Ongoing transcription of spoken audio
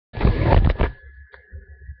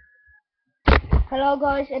Hello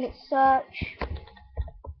guys, and it's Search.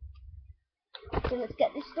 So let's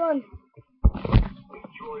get this done.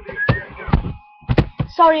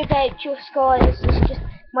 Sorry about just guys, it's just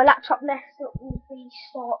my laptop messed up when we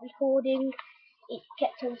start recording. It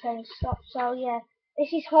kept on saying stop, so yeah.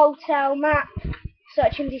 This is Hotel Map,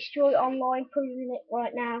 Search and Destroy Online, proving it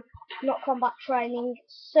right now. Not combat training.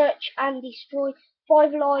 Search and destroy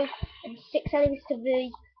 5 live and 6 enemies to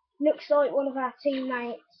V. Looks like one of our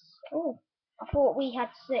teammates. Oh, I thought we had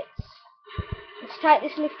 6. Let's take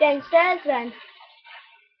this lift downstairs then.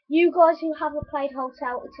 You guys who haven't played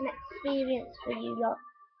Hotel, it's an experience for you lot.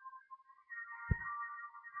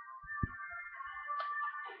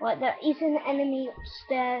 Right, there is an enemy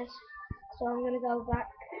upstairs, so I'm gonna go back.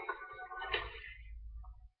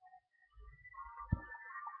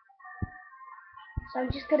 So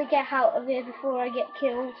I'm just gonna get out of here before I get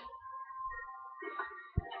killed.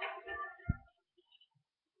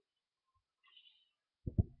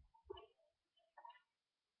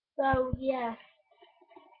 So yeah.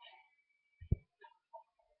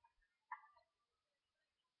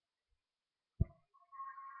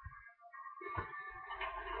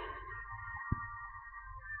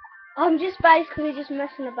 I'm just basically just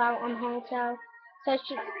messing about on Hotel. So it's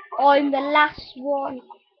just, I'm the last one.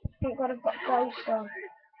 Thank God I've got Ghost on.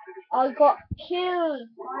 I got killed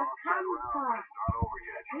by a camper.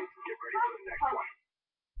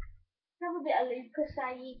 Have a bit of Lucas,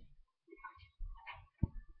 eh?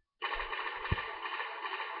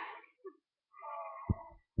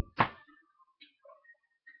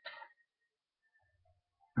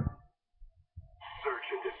 Search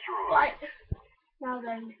and destroy. Right. Now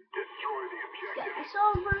then. Destroy the objective. Get this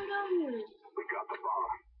over and done with. We got the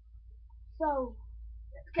bomb. So,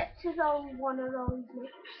 let's get to one of those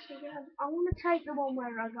lifts again. I want to take the one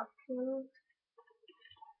where I got killed.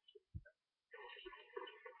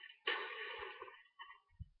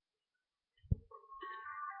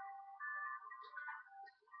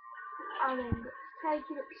 And then let's take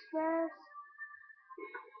it upstairs.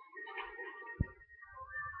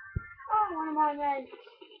 Oh, one of my mates.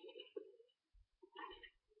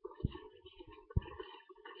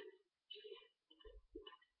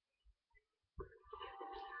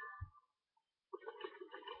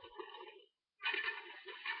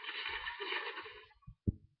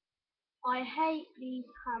 I hate these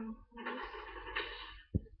campers.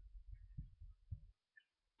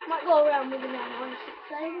 Might go around with an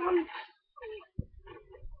M168 one.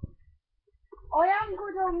 I am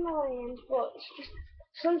good online, but it's just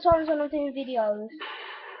sometimes when I'm doing videos,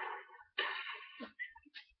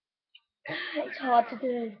 it's hard to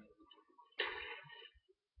do.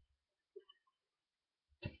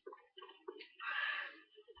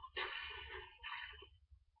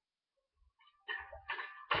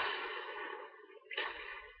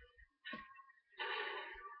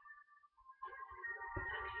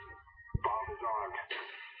 Bomb is armed.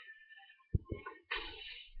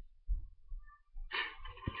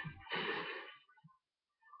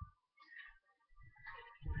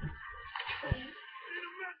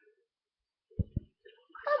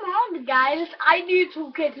 Come on, guys, I need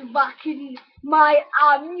to get back in my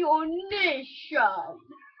ammunition.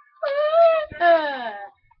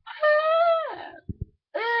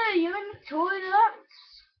 You're in the toilets.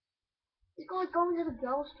 This guy's going to the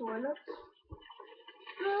girls' toilet.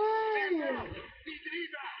 Ooh,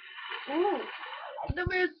 let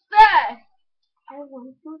me see. I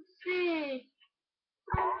want to see.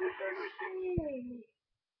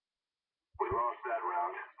 We lost that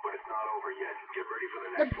round, but it's not over yet. Get ready for the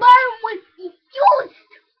The next one. bomb was defused!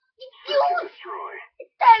 Defused! Destroy. It's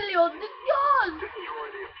telling you, defused! Destroy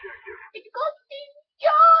the objective. It got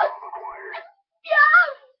defused! Bomb acquired.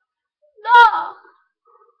 Yes! No!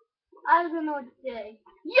 I don't know what to say.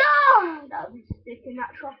 Yeah! That was stick in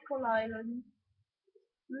that tropical island.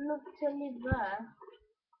 Love to live there.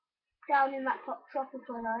 Down in that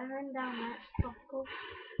tropical island, down there, tropical.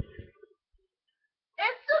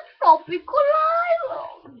 It's a tropical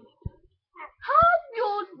island! How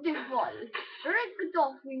beautiful! Rick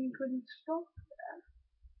Dolphin couldn't stop there.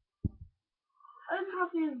 And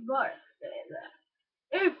happy birthday there.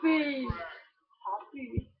 If he's happy.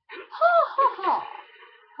 Ha ha ha!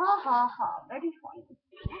 Ha ha ha, very funny.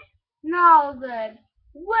 Now then,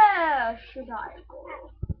 where should I go?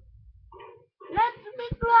 Let me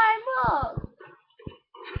climb up.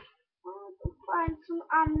 I want to find some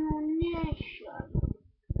ammunition.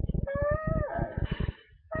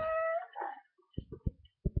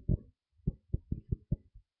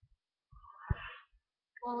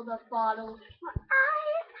 All the bottles.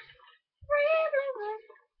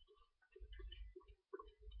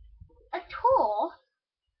 A tour?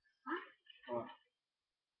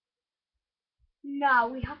 Now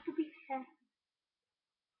we have to be careful.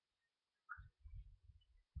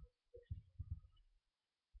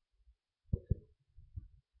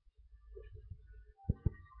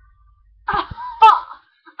 Aha!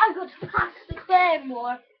 I got past the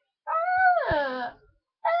claymore.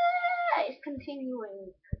 It's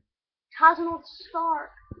continuing. It has not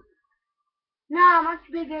start. Now much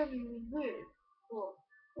bigger than this. Oh,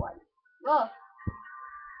 what? Oh.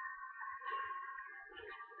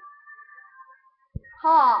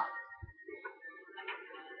 Ha!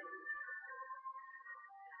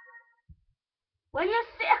 When you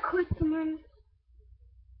see equipment,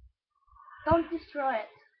 don't destroy it.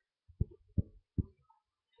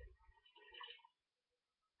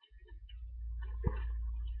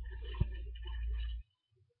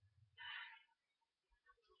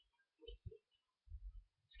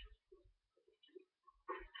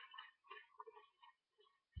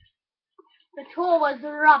 The tour was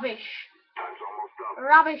rubbish. Time's almost up.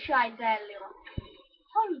 Rubbish, I tell you.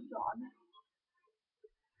 Hold on.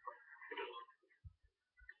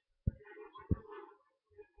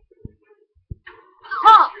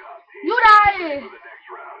 Ha! You die!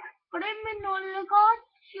 For the next round. Criminal got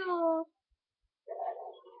you.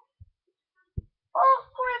 Oh,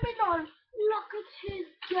 criminal! Look at his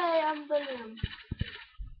gay emblem.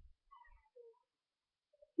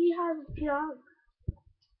 He has drugs.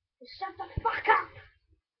 Shut the fuck up!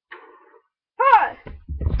 Hey!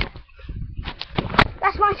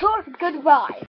 That's my tour. Goodbye.